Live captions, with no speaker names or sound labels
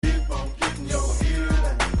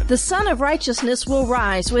The Son of Righteousness will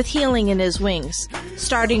rise with healing in his wings.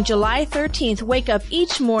 Starting July 13th, wake up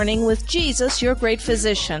each morning with Jesus, your great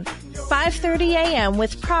physician. 5:30 a.m.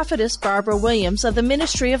 with Prophetess Barbara Williams of the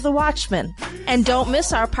Ministry of the Watchman. And don't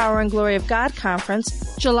miss our Power and Glory of God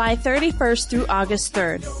Conference, July 31st through August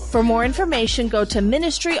 3rd. For more information, go to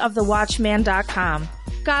ministryofthewatchman.com.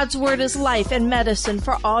 God's Word is life and medicine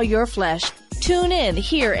for all your flesh. Tune in,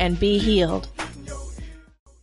 hear, and be healed.